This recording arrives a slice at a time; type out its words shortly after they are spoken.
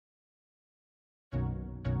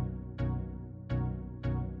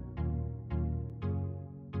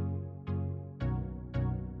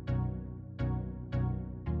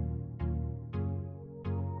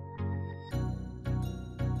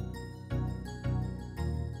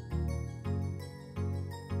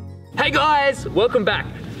Hey guys, welcome back.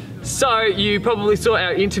 So you probably saw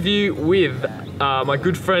our interview with my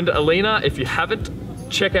good friend Alina. If you haven't,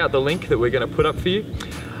 check out the link that we're going to put up for you.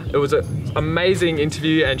 It was an amazing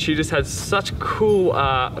interview and she just had such cool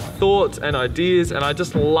thoughts and ideas, and I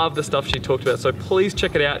just love the stuff she talked about, so please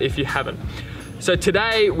check it out if you haven't. So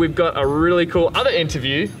today we've got a really cool other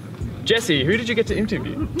interview. Jesse, who did you get to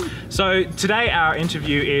interview? So today our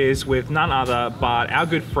interview is with none other but our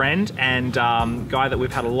good friend and guy that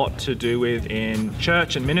we've had a lot to do with in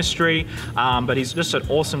church and ministry, but he's just an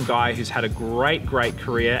awesome guy who's had a great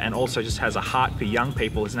career and also just has a heart for young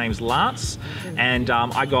people. His name's Lance, and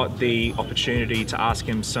I got the opportunity to ask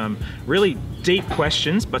him some really deep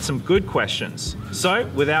questions, but some good questions. So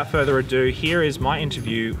without further ado, here is my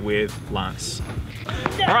interview with Lance.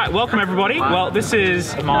 All right, welcome everybody. Well, this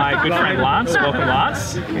is my good friend Lance. Welcome,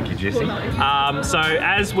 Lance. Thank you, Jesse. So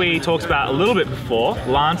as we talked about a little bit before,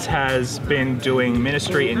 Lance has been doing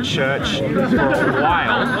ministry in church for a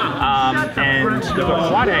while, and you've got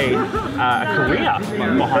quite a career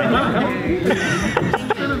behind you.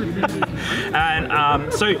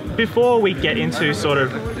 And so before we get into sort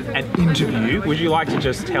of an interview, would you like to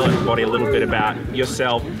just tell everybody a little bit about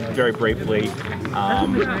yourself very briefly?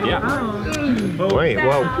 Great.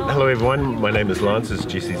 Well, hello everyone. My name is Lance, as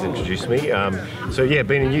Jesse's introduced me. So yeah,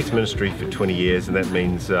 been in youth ministry for 20 years, and that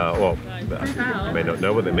means, well, you may not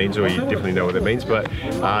know what that means, or you definitely know what that means, but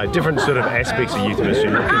different sort of aspects of youth ministry,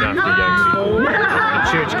 looking after young people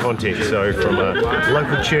in church context. So from a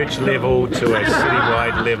local church level to a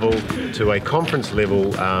citywide level to a conference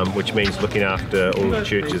level, which means looking after all the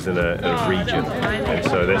churches in a region. And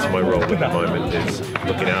so that's my role at the moment, is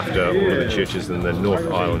looking after all of the churches in the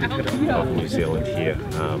North Island of New Zealand here.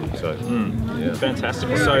 Yeah.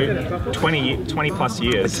 Fantastic. So 20 plus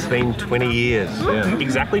years. It's been 20 years. Yeah.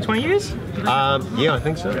 Exactly 20 years? Yeah, I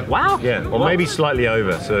think so. Wow. Yeah, or maybe slightly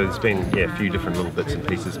over. So it's been a few different little bits and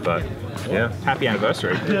pieces, but yeah. Happy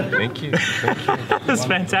anniversary. Thank you. Thank you. That's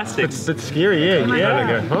fantastic. It's scary, yeah. You kind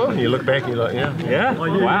of go, oh, you look back, you're like, yeah. Yeah.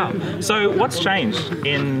 Wow. So what's changed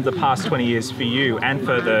in the past 20 years for you and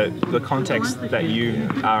for the context that you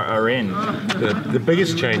are in? The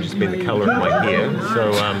biggest change has been the colour of my hair.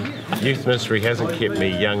 So youth ministry hasn't kept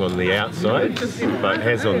me young on the outside, but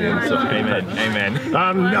has on the inside. Amen. Amen.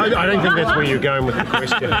 I don't think that's where you're going with the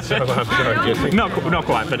question, so I'm sorry, Jesse. Not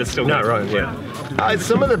quite, but it's still no, good. Right, yeah.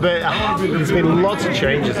 Some of the there's been lots of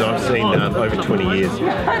changes I've seen over 20 years.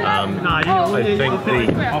 I think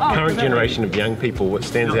the current generation of young people, what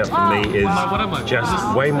stands out for me is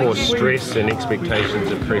just way more stress and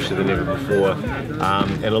expectations and pressure than ever before,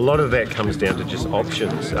 and a lot of that comes down to just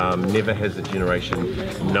options. Never has a generation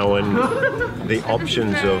known the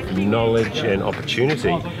options of knowledge and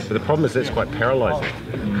opportunity, but the problem is that's quite paralysing.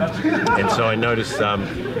 And so I notice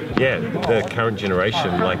the current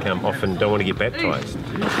generation often don't want to get baptised.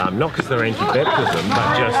 Not because they're anti-baptism,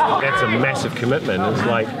 but just that's a massive commitment. It's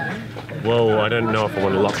like, well, I don't know if I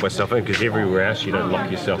want to lock myself in, because everywhere else you don't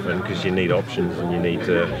lock yourself in because you need options and you need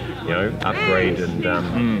to, upgrade.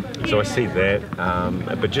 And so I see that,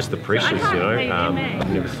 but just the pressures, I've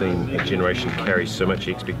never seen a generation carry so much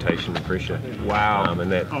expectation and pressure. Wow.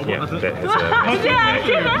 And that has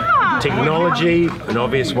a technology, an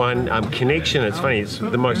obvious one. Connection, it's funny, it's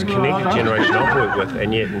the most connected generation I've worked with,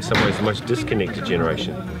 and yet in some ways the most disconnected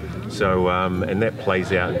generation. So, and that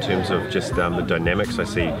plays out in terms of just the dynamics. I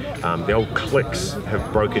see the old cliques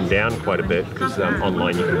have broken down quite a bit, because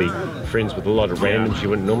online you can be friends with a lot of randoms you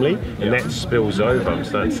wouldn't normally, and that spills over. I'm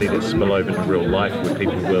starting to see that spill over into real life, where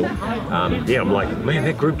people will, I'm like, man,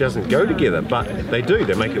 that group doesn't go together, but they do,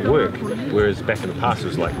 they make it work. Whereas back in the past it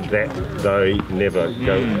was like that, they never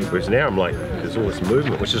go. Whereas now I'm like, there's all this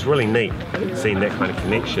movement, which is really neat, seeing that kind of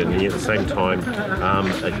connection, and yet at the same time,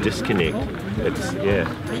 a disconnect. It's,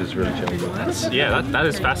 which is really challenging. That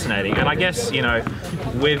is fascinating. And I guess,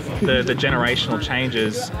 with the generational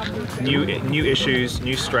changes, new issues,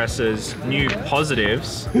 new stresses, new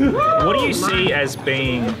positives, what do you see as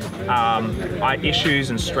being issues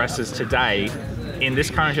and stresses today in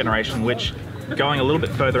this current generation, which going a little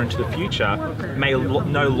bit further into the future may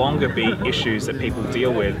no longer be issues that people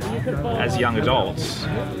deal with as young adults?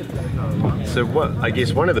 So I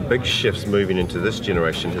guess one of the big shifts moving into this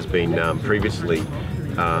generation has been previously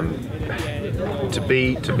to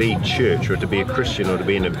be church, or to be a Christian, or to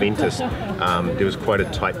be an Adventist, there was quite a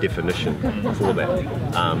tight definition for that.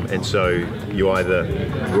 And so you either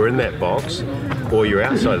were in that box or you're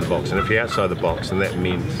outside the box. And if you're outside the box, then that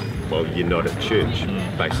means, well, you're not at church,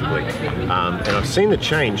 basically. And I've seen the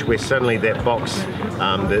change where suddenly that box,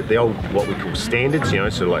 the old, what we call standards,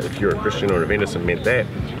 so like if you're a Christian or an Adventist, it meant that,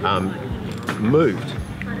 moved.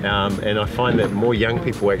 And I find that more young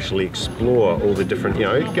people actually explore all the different,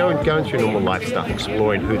 going through normal life stuff,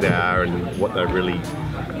 exploring who they are and what they're really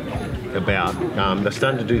about. They're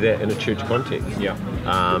starting to do that in a church context. Yeah.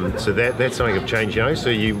 So that's something of change, So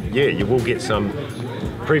you will get some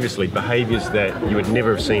previously behaviours that you would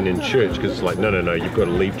never have seen in church, because it's like, no, you've got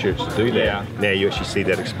to leave church to do that. Yeah. Now you actually see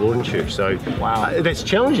that explored in church. So wow. That's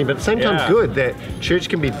challenging, but at the same time good that church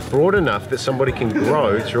can be broad enough that somebody can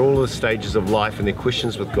grow through all the stages of life and their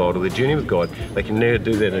questions with God or their journey with God. They can never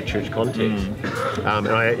do that in a church context. And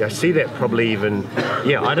I see that probably even,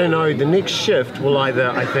 I don't know, the next shift will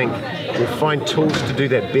either, I think, we'll find tools to do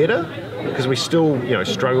that better, because we still,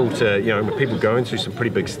 struggle to, with people going through some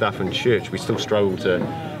pretty big stuff in church, we still struggle to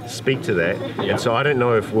speak to that. And so I don't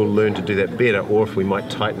know if we'll learn to do that better, or if we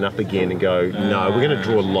might tighten up again and go, no, we're going to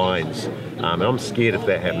draw lines. And I'm scared if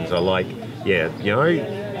that happens. I like,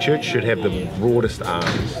 church should have the broadest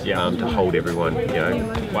arms to hold everyone,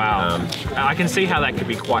 Wow. I can see how that could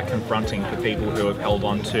be quite confronting for people who have held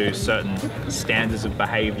on to certain standards of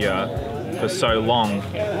behaviour for so long,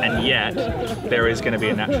 and yet there is going to be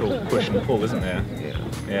a natural push and pull, isn't there?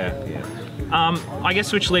 Yeah. I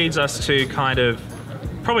guess which leads us to kind of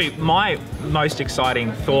probably my most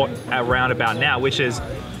exciting thought around about now, which is,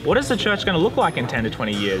 what is the church going to look like in 10 to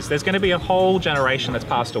 20 years? There's going to be a whole generation that's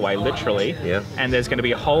passed away, literally, and there's going to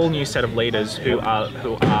be a whole new set of leaders who are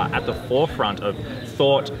at the forefront of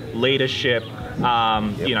thought, leadership,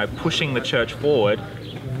 pushing the church forward.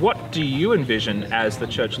 What do you envision as the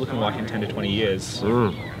church looking like in 10 to 20 years?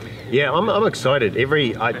 Yeah, I'm excited.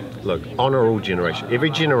 Honour all generation. Every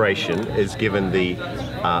generation is given the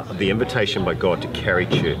invitation by God to carry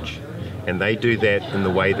church. And they do that in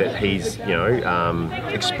the way that He's,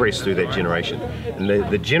 expressed through that generation. And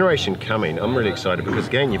the generation coming, I'm really excited, because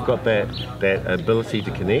again, you've got that ability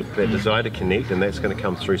to connect, that desire to connect, and that's going to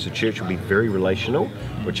come through. So church will be very relational,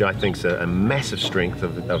 which I think is a massive strength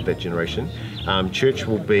of that generation. Church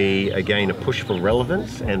will be, again, a push for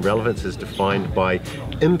relevance, and relevance is defined by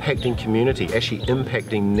impacting community, actually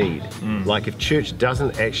impacting need. Like if church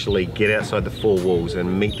doesn't actually get outside the four walls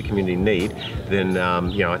and meet the community need, then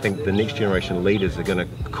I think the next generation leaders are going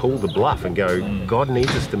to call the bluff and go, God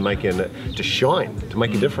needs us to shine, to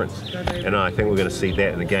make a difference. And I think we're going to see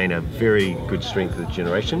that, and again, a very good strength of the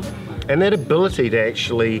generation. And that ability to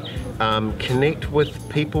actually connect with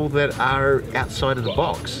people that are outside of the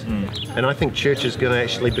box. And I think church is going to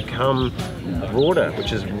actually become broader,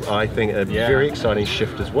 which is, I think, a very exciting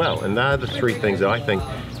shift as well. And they're the three things that I think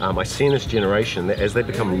I see in this generation, that as they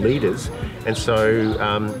become leaders. And so,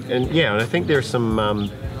 and I think there are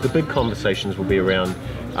some, the big conversations will be around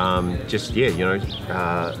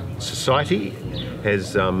society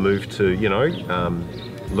has moved to,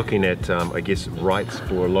 looking at, rights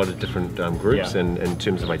for a lot of different groups and in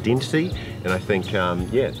terms of identity. And I think,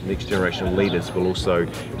 next generation of leaders will also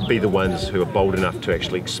be the ones who are bold enough to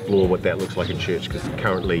actually explore what that looks like in church. Because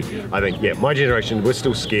currently, I think, my generation, we're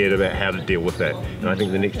still scared about how to deal with that. And I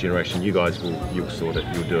think the next generation, you guys you'll sort it,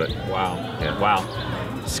 you'll do it. Wow. Yeah.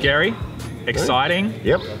 Wow. Scary, exciting.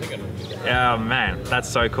 Yep. Oh man, that's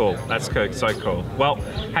so cool. That's so cool. Well,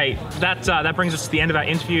 hey, that brings us to the end of our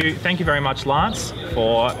interview. Thank you very much, Lance,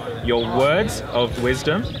 for your words of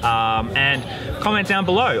wisdom. And comment down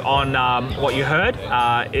below on what you heard.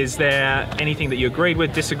 Is there anything that you agreed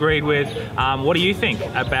with, disagreed with? What do you think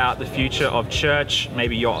about the future of church?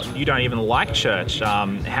 Maybe you don't even like church.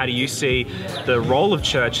 How do you see the role of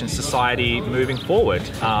church in society moving forward?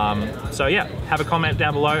 So yeah, have a comment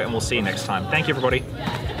down below, and we'll see you next time. Thank you, everybody.